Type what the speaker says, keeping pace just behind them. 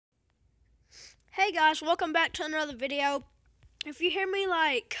Hey guys, welcome back to another video. If you hear me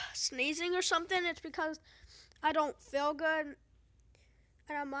like sneezing or something, it's because I don't feel good.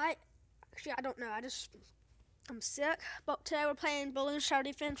 And I don't know, I'm sick. But today we're playing Balloon Tower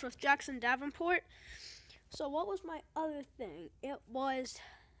Defense with Jackson Davenport. So what was my other thing? It was,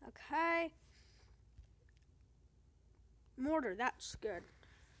 mortar, that's good.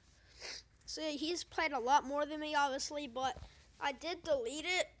 So he's played a lot more than me, obviously, but I did delete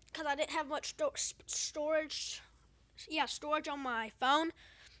it because I didn't have much storage on my phone.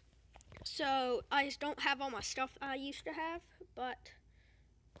 So I just don't have all my stuff I used to have, but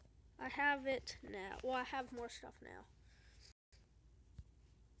I have it now. Well, I have more stuff now.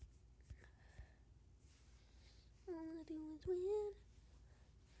 All I do is win.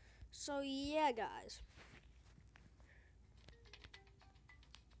 So yeah, guys.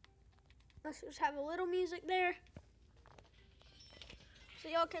 Let's just have a little music there. So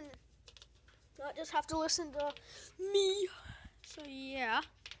y'all can not just have to listen to me. So yeah.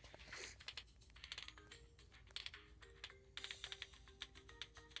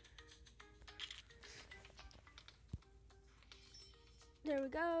 There we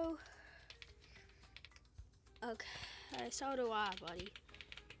go. Okay, so do I, buddy.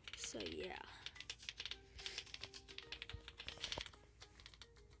 So yeah.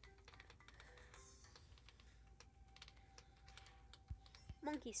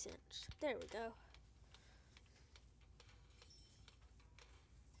 Monkey sense. There we go.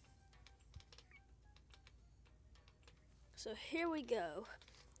 So here we go.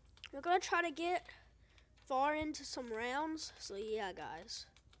 We're gonna try to get far into some rounds. So yeah, guys.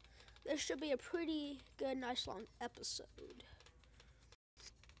 This should be a pretty good, nice long episode.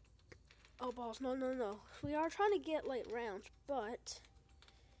 Oh, balls. No. We are trying to get late rounds, but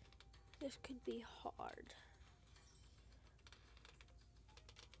this could be hard.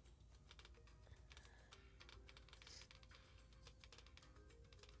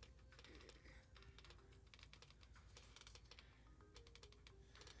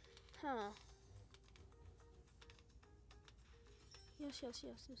 Huh. Yes. This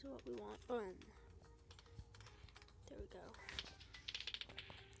is what we want. Boom. There we go.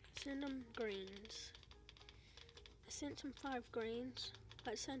 Send him greens. I sent him 5 greens.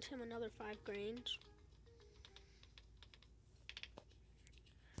 Let's send him another 5 greens.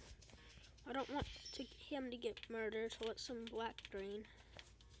 I don't want him to get murdered, so let's send black green.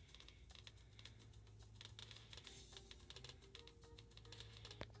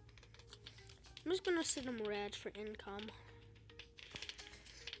 I'm just gonna send him reds for income.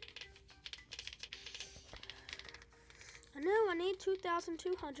 No, I need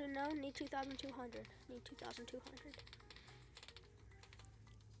 2,200. No, I need 2,200. Need 2,200.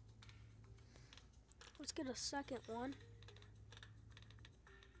 Let's get a second one.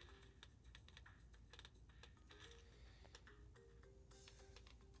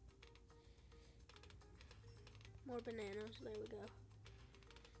 More bananas. There we go.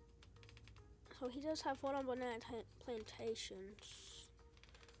 So he does have one on banana plantations.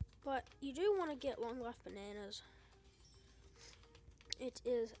 But you do want to get long life bananas. It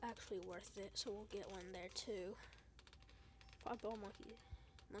is actually worth it, so we'll get one there too. 5-ball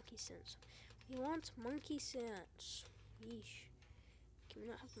monkey sense. We want monkey sense. Yeesh. Can we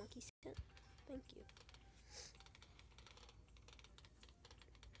not have monkey sense? Thank you.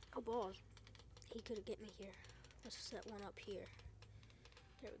 Oh, balls. He could get me here. Let's set one up here.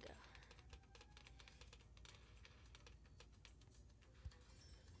 There we go.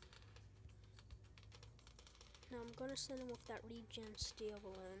 Now I'm gonna send him with that regen steel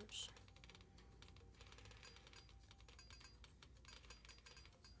balloons.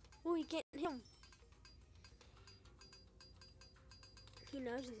 Oh, he getting him. He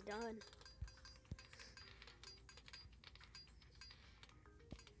knows he's done.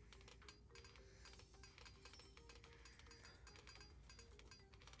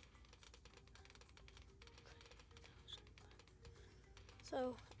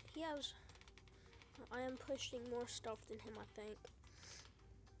 So he has. I am pushing more stuff than him, I think.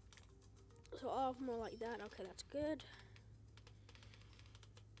 So all of them are like that. Okay, that's good.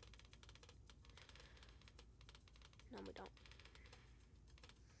 No, we don't.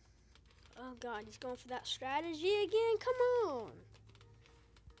 Oh God, he's going for that strategy again. Come on.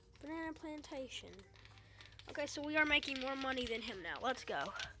 Banana plantation. Okay, so we are making more money than him now. Let's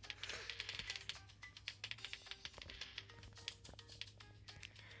go.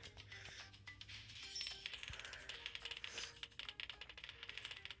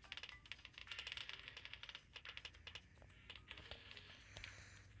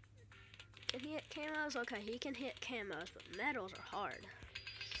 Can he hit camos? Okay, he can hit camos, but metals are hard.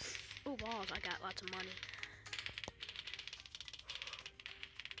 Oh, balls, I got lots of money.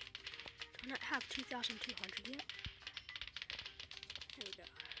 Do not have 2,200 yet. There we go.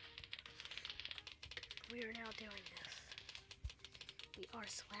 We are now doing this. We are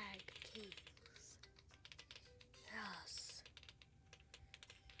swag kings. Yes.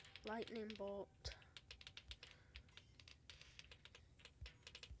 Lightning bolt.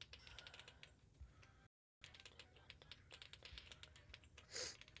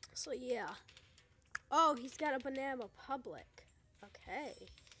 So yeah. Oh, he's got a Banana Republic. Okay.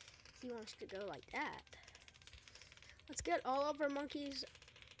 He wants to go like that. Let's get all of our monkeys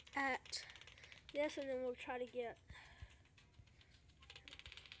at this, and then we'll try to get...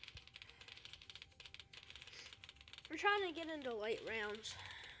 We're trying to get into late rounds.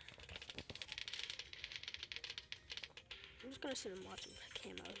 I'm just going to send him lots of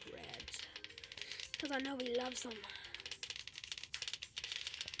camo reds, because I know he loves them.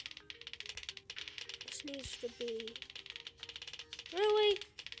 This needs to be... Really?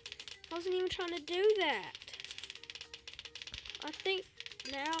 I wasn't even trying to do that. I think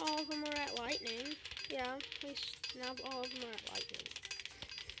now all of them are at lightning. Yeah, at least now all of them are at lightning.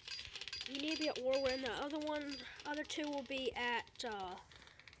 You need to be at whirlwind. The other two will be at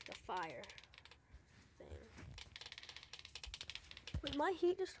the fire thing. Did my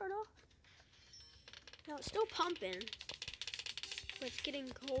heat just turn off? No, it's still pumping, but it's getting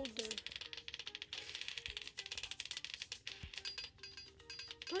colder.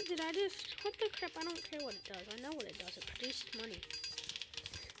 What did I just... What the crap? I don't care what it does. I know what it does. It produces money.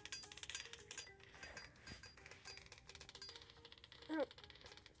 Oh,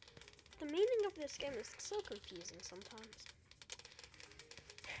 the meaning of this game is so confusing sometimes.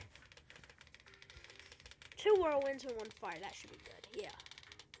 2 whirlwinds and 1 fire. That should be good. Yeah.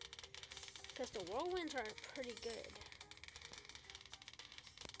 Because the whirlwinds are pretty good.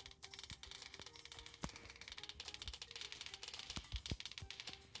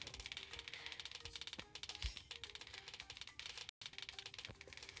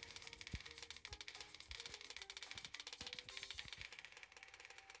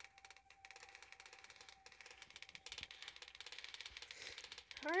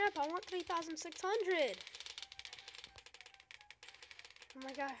 Hurry up, I want 3,600. Oh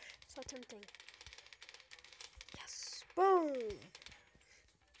my gosh, so tempting. Yes, boom.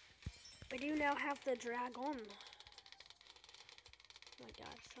 We do now have the dragon. Oh my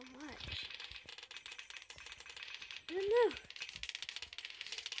god, so much. I don't know.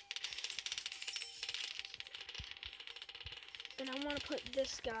 And I want to put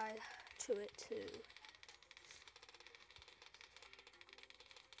this guy to it too.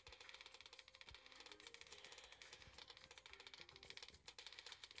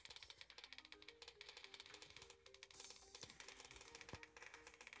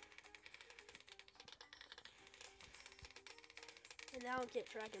 And now I'll get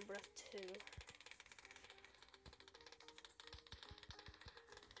Dragon Breath too.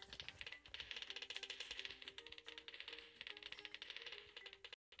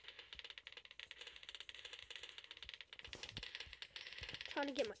 Trying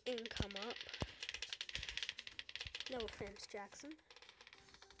to get my income up. No offense, Jackson.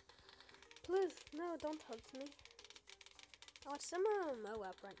 Please, no, don't touch me. I would send my Mo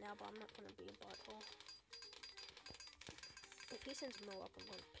up right now, but I'm not going to be a butthole. If he sends Mo up, I'm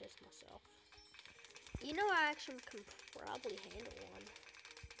going to piss myself. You know, I actually can probably handle one.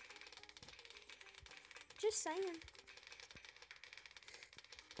 Just saying.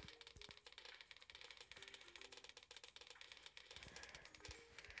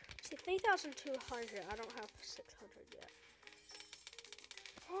 See, 3,200. I don't have 600 yet.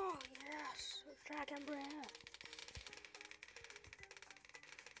 Oh, yes. Dragon Breath.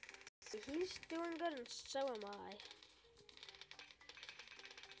 See, he's doing good, and so am I.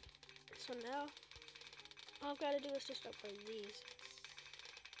 So now, all I've got to do is just upgrade these.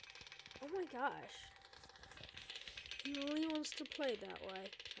 Oh my gosh. He really wants to play that way.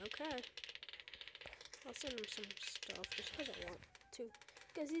 Okay. I'll send him some stuff just because I want to.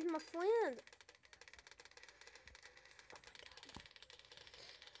 Because he's my friend. Oh my god.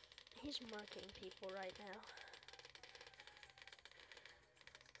 He's marking people right now.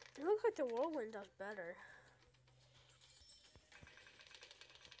 It looks like the whirlwind does better.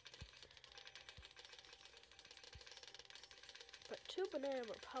 But 2 Banana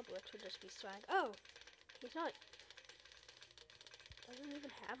Republics would just be swag. Oh! He's not... Doesn't even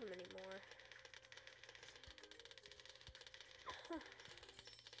have them anymore. Huh.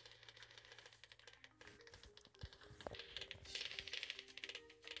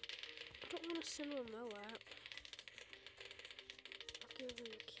 I don't want to send him a Mo app.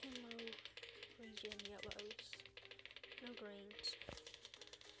 blue, camo, region, yellows, no greens,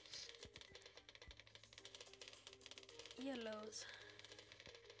 yellows.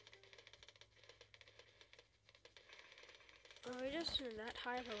 Are we just in that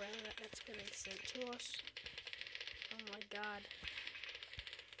high of a round that's getting sent to us? Oh my god.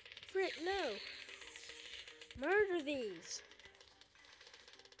 Frick, no! Murder these!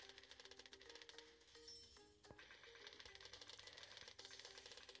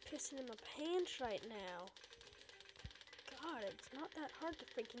 Pissing in my pants right now. God, it's not that hard to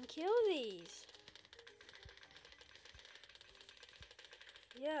freaking kill these.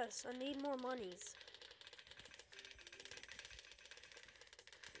 Yes, I need more monies.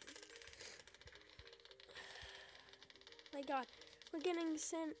 My god, we're getting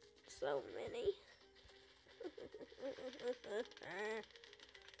sent so many.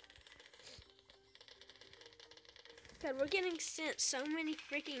 God, we're getting sent so many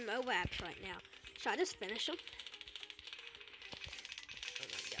freaking MOABs right now. Should I just finish them? Oh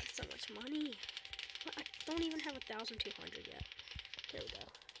my god, so much money. I don't even have 1,200 yet. There we go.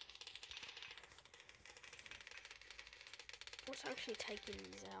 What's actually taking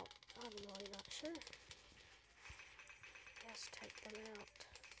these out? I'm really not sure. Yes, take them out.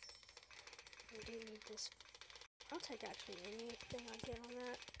 We do need this. I'll take actually anything I get on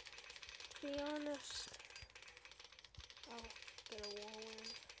that. To be honest, I'll get a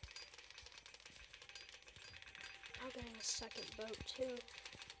whirlwind. I'm getting a second boat too.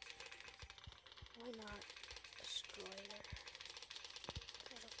 Why not destroyer?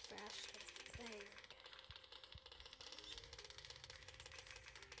 That's a faster thing.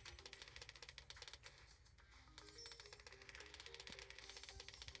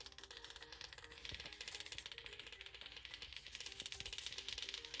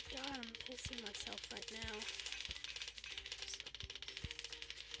 God, I'm pissing myself right now.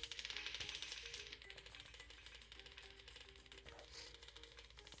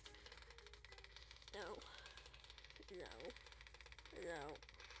 No. No. No.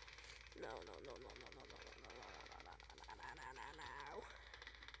 No, no, no, no, no, no, no, no, no.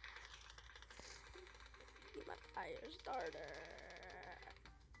 Get my fire starter.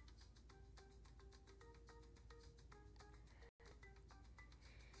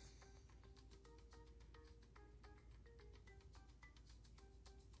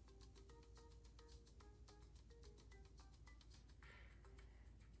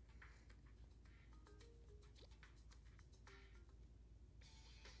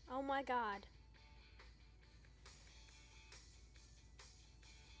 Oh my god.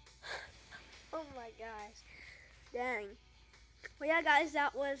 Oh my gosh. Dang. Well, yeah, guys,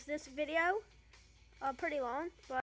 that was this video. Pretty long, but